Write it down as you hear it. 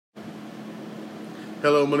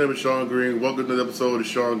Hello, my name is Sean Green. Welcome to the episode of the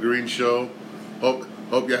Sean Green Show. Hope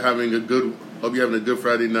you're having a good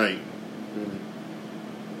Friday night.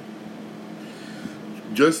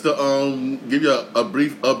 Just to give you a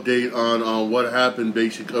brief update on what happened,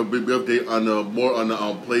 basically a brief update on the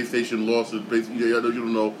PlayStation lawsuit. You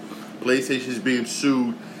don't know, PlayStation is being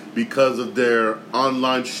sued because of their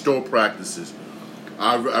online store practices.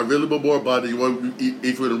 I really know more about it. If you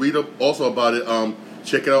want to read up also about it,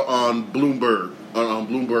 check it out on Bloomberg. On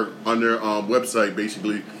Bloomberg on their website,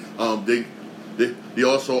 basically, they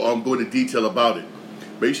also go into detail about it.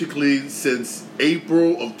 Basically, since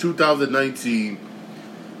April of 2019,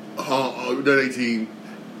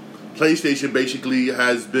 PlayStation basically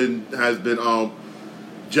has been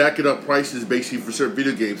jacking up prices basically for certain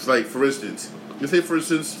video games. Like for instance,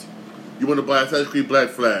 you want to buy Assassin's Creed Black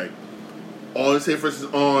Flag. Or let's say for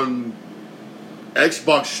instance on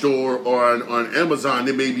Xbox Store or on Amazon,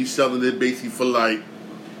 they may be selling it basically for like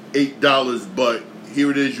 $8, but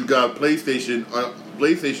here it is, you got PlayStation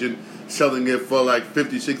selling it for like $50,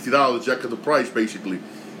 $60, jack of the price basically.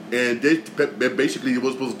 And they basically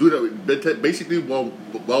was supposed to do that. Basically, while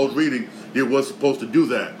I was reading, they was supposed to do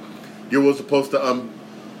that. They was supposed to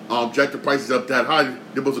jack the prices up that high.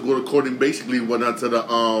 They supposed to go according basically went out to the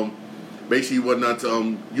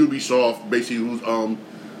Ubisoft, basically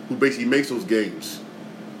who basically makes those games.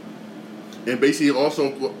 And basically also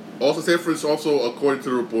say for instance, also according to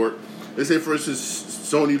the report, they say for instance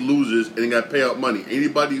Sony loses and they got to pay out money.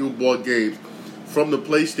 Anybody who bought games from the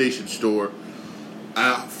PlayStation Store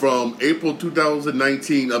from April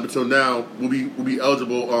 2019 up until now will be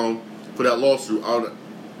eligible for that lawsuit. I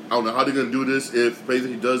don't know how they're gonna do this if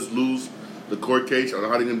PlayStation does lose the court case. I don't know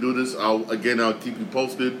how they're gonna do this. I'll keep you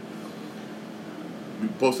posted.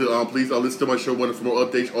 Please listen to my show for more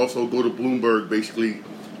updates. Also go to Bloomberg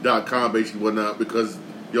basically.com whatnot, because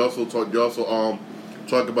they also talk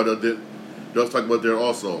about it. They also talk about there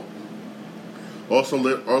also. Also,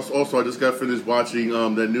 I just got finished watching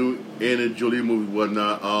that new Anna Jolie movie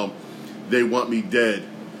whatnot. They Want Me Dead.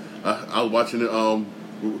 I was watching it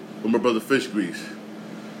with my brother Fish Grease.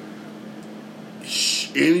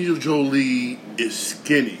 Anna Jolie is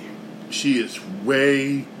skinny. She is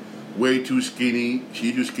way too skinny.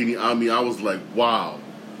 She's too skinny. I mean, I was like, wow.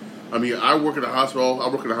 I mean, I work in a hospital. I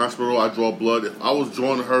draw blood. If I was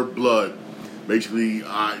drawing her blood, basically,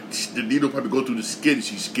 the needle probably go through the skin.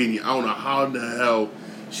 She's skinny. I don't know how in the hell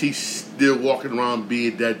she's still walking around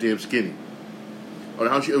being that damn skinny. I don't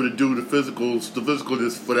know how she able to do the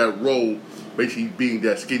physicalness for that role, basically being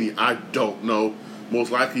that skinny. I don't know. Most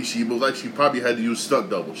likely she probably had to use stunt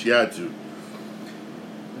double. She had to.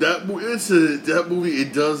 That movie, it's a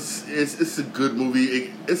good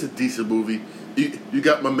movie. It's a decent movie. You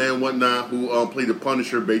got my man whatnot who played the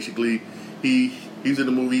Punisher. Basically, he's in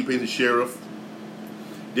the movie. He plays the sheriff.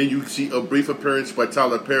 Then you see a brief appearance by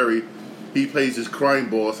Tyler Perry. He plays his crime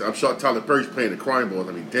boss. I'm shocked Tyler Perry's playing the crime boss.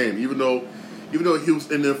 I mean, damn. Even though he was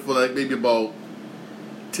in there for like maybe about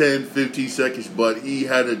 10, 15 seconds, but he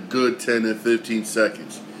had a good 10 and 15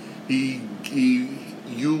 seconds. You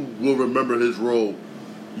will remember his role.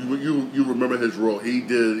 You remember his role. He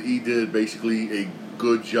did basically a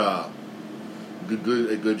good job. A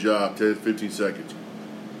good job. 10, 15 seconds.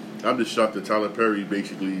 I'm just shocked that Tyler Perry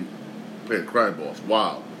basically playing crime boss.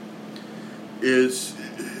 Wow. Is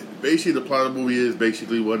basically the plot of the movie is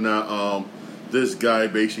basically whatnot. This guy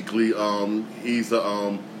basically he's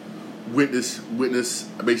a witness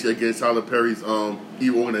basically against Tyler Perry's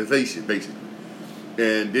evil organization basically,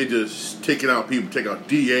 and they're just taking out people, taking out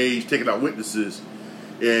DAs, taking out witnesses.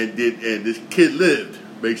 And this kid lived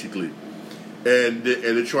basically, and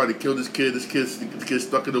they're trying to kill this kid. This kid's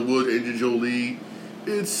stuck in the woods. Angelina Jolie.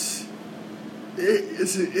 It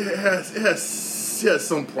has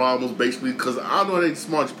some problems basically because I'm not the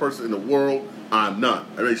smartest person in the world. I'm not.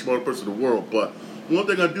 I'm the smartest person in the world. But one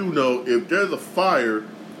thing I do know: if there's a fire,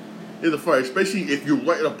 especially if you're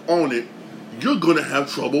right up on it, you're gonna have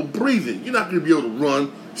trouble breathing. You're not gonna be able to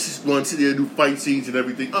run, sit there and do fight scenes and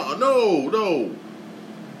everything. No.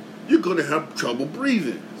 You're gonna have trouble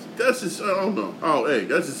breathing. That's just, I don't know. Oh, hey,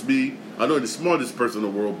 that's just me. I know I'm the smartest person in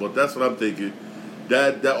the world, but that's what I'm thinking.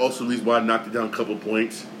 That also reason why I knocked it down a couple of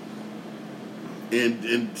points. And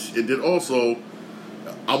then also,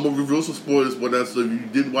 I'm gonna reveal some spoilers, whatnot. So if you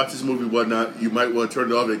didn't watch this movie, whatnot, you might want to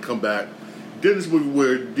turn it off and come back. Then this movie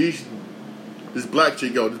where this black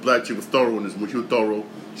chick was thorough in this movie. She was thorough.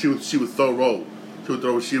 She was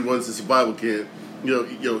thorough. She runs a survival camp. She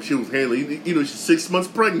was handling. She's 6 months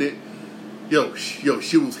pregnant. She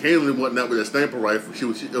was handling whatnot with a sniper rifle. She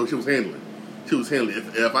was handling.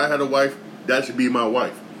 If I had a wife, that should be my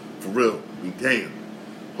wife, for real. I mean, damn.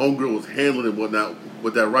 Homegirl was handling it whatnot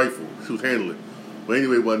with that rifle. She was handling it. But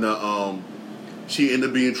anyway, whatnot, she ended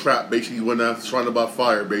up being trapped, basically, whatnot, surrounded by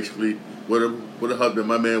fire, basically, with her husband,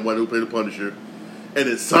 my man, wanted to play the Punisher. And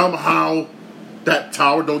then somehow that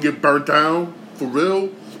tower don't get burnt down. For real?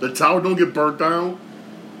 The tower don't get burnt down.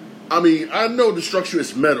 I mean, I know the structure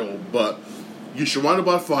is metal, but you're surrounded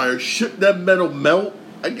by fire. Should that metal melt?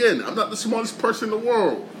 Again, I'm not the smartest person in the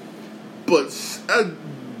world. But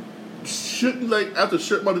shouldn't, like, after a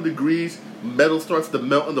certain amount of degrees, metal starts to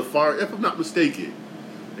melt in the fire, if I'm not mistaken.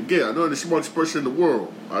 Again, I know I'm the smartest person in the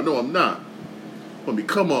world. I know I'm not. I mean,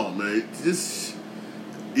 come on, man.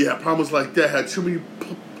 Problems like that. Had too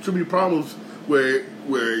many problems where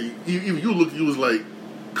even you look, you was like,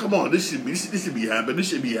 come on, this should be happening. This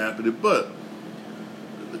should be happening. But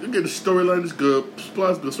again, the storyline is good.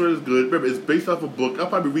 Plot is good. Story is good. Remember, it's based off a book. I'll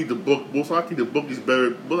probably read the book. Most likely, the book is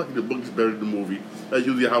better. Most likely, the book is better than the movie. That's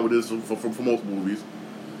usually how it is for most movies.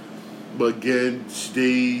 But again,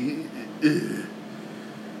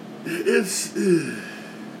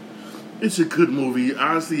 it's a good movie.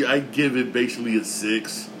 Honestly, I give it basically a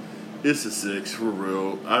 6. It's a 6 for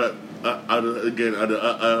real. Again, 1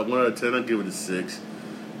 out of 10, I give it a 6.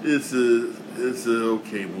 It's a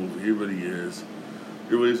okay movie. It really is.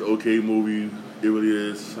 It really is an okay movie. It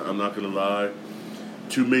really is. I'm not gonna lie.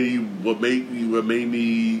 What made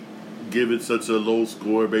me give it such a low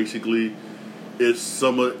score, basically, is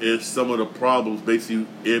some of the problems. Basically,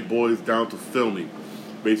 it boils down to filming.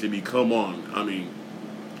 Basically, come on. I mean,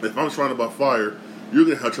 if I'm surrounded by fire, you're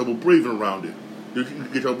gonna have trouble breathing around it. You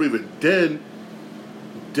get trouble breathing.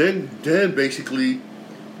 Then basically,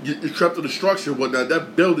 you're trapped in the structure. Whatnot.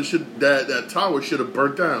 That building that tower should have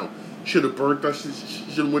burnt down. Should have burnt down.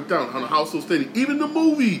 Should have went down. On the house was standing. Even the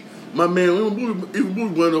movie, my man. Even the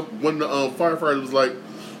movie when the firefighter was like,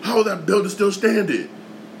 "How is that building still standing?"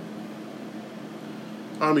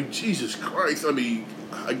 I mean, Jesus Christ. I mean,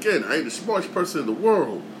 again, I ain't the smartest person in the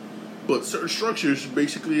world, but certain structures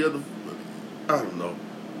basically I don't know.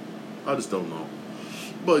 I just don't know.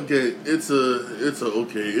 But again, it's a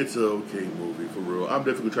okay movie for real. I'm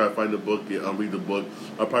definitely gonna try to find the book. Read the book.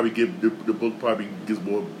 I'll probably give the book probably gets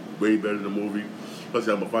way better than the movie. Plus,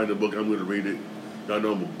 I'm gonna find the book. I'm gonna read it. Y'all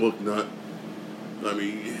know I'm a book nut. I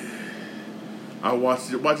mean, I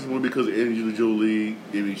watched this movie because of Angelina Jolie.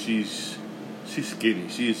 I mean, she's skinny.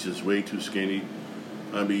 She is just way too skinny.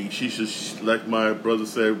 I mean, she should, like my brother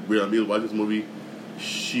said, when I watch this movie,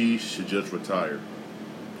 she should just retire.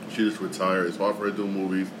 She just retired. It's hard for her to do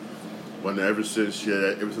movies. Ever since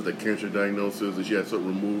the cancer diagnosis and she had something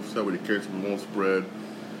removed, so that way the cancer won't spread,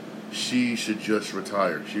 she should just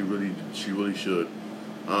retire. She really should.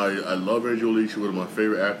 I love Angelina Jolie. She's one of my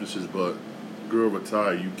favorite actresses, but girl,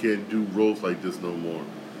 retire. You can't do roles like this no more.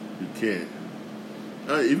 You can't.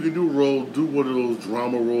 If you can do a role, do one of those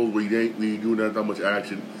drama roles where you doing that much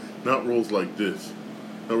action. Not roles like this.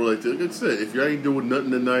 Not roles like this. Like I said, if you ain't doing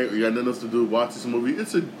nothing tonight or you got nothing else to do, watch this movie.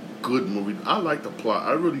 It's a good movie. I like the plot.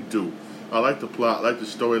 I really do. I like the plot. I like the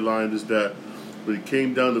storyline. Is that when it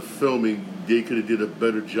came down to filming, they could have did a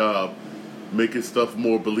better job making stuff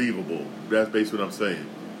more believable. That's basically what I'm saying.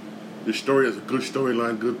 The story has a good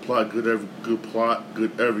storyline, good plot, good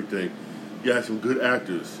everything. You have some good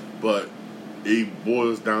actors, but it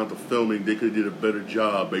boils down to filming. They could have did a better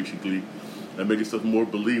job, basically, at making stuff more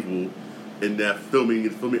believable in that filming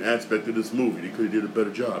aspect of this movie. They could have did a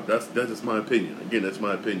better job. That's just my opinion. Again, that's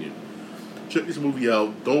my opinion. Check this movie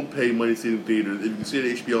out. Don't pay money to see it in theaters. If you can see it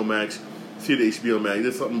at HBO Max, see it at HBO Max.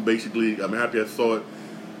 There's something basically. I'm happy I saw it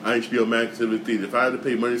on HBO Max in the theater. If I had to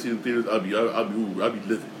pay money to see it in theaters, I'd be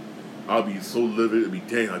livid. I'll be so livid. I'd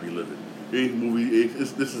be livid.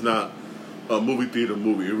 This is not a movie theater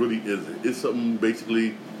movie. It really isn't. It's something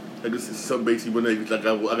basically. I guess it's something basically like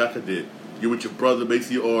I did. You're with your brother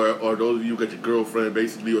basically, or those of you got your girlfriend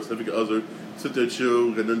basically, or significant other. Sit there, chill,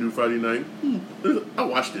 got nothing to do Friday night. I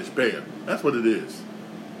watched this. Bam. That's what it is.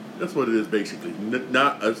 That's what it is basically. It's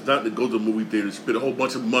not to go to the movie theater, spend a whole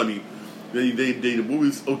bunch of money. Then the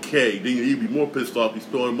movie's okay. Then you'd be more pissed off. You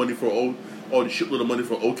spending money for all the shitload of money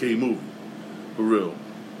for an okay movie. For real.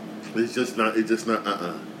 It's just not. It's not.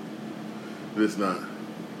 It's not.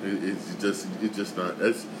 It's just not.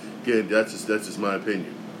 That's just my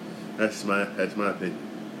opinion. That's my opinion.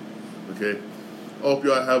 Okay. I hope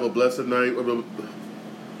y'all have a blessed night. And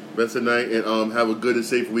have a good and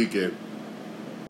safe weekend.